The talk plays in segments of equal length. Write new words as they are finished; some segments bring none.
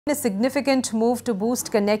A significant move to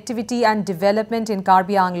boost connectivity and development in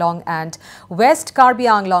Karbi Anglong and West Karbi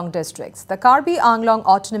Anglong districts. The Karbi Anglong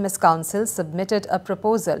Autonomous Council submitted a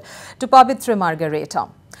proposal to Pabitra Margherita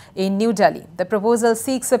in New Delhi. The proposal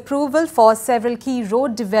seeks approval for several key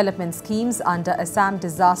road development schemes under Assam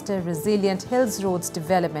Disaster Resilient Hills Roads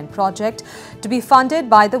Development Project to be funded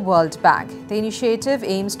by the World Bank. The initiative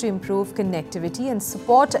aims to improve connectivity and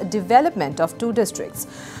support development of two districts.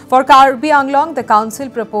 For Karbi Anglong, the council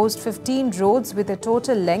proposed 15 roads with a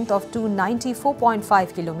total length of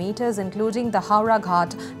 294.5 kilometers, including the Howrah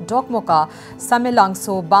Ghat, Dokmoka,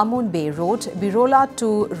 Samilangso, Bamun Bay Road, Birola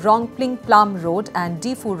to Rongpling Plum Road and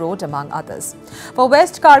Difu Road, among others. For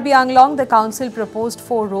West Karbi Anglong, the council proposed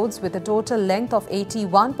 4 roads with a total length of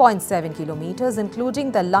 81.7 kilometers,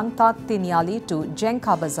 including the Langtat Tinyali to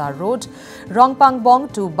Jengka Bazar Road,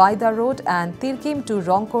 Rongpangbong to Baida Road and Tirkim to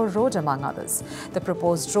Rongkor Road, among others. The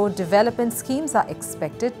proposed road development schemes are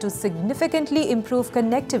expected to significantly improve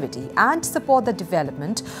connectivity and support the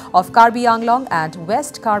development of Karbi Anglong and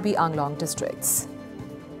West Karbi Anglong districts.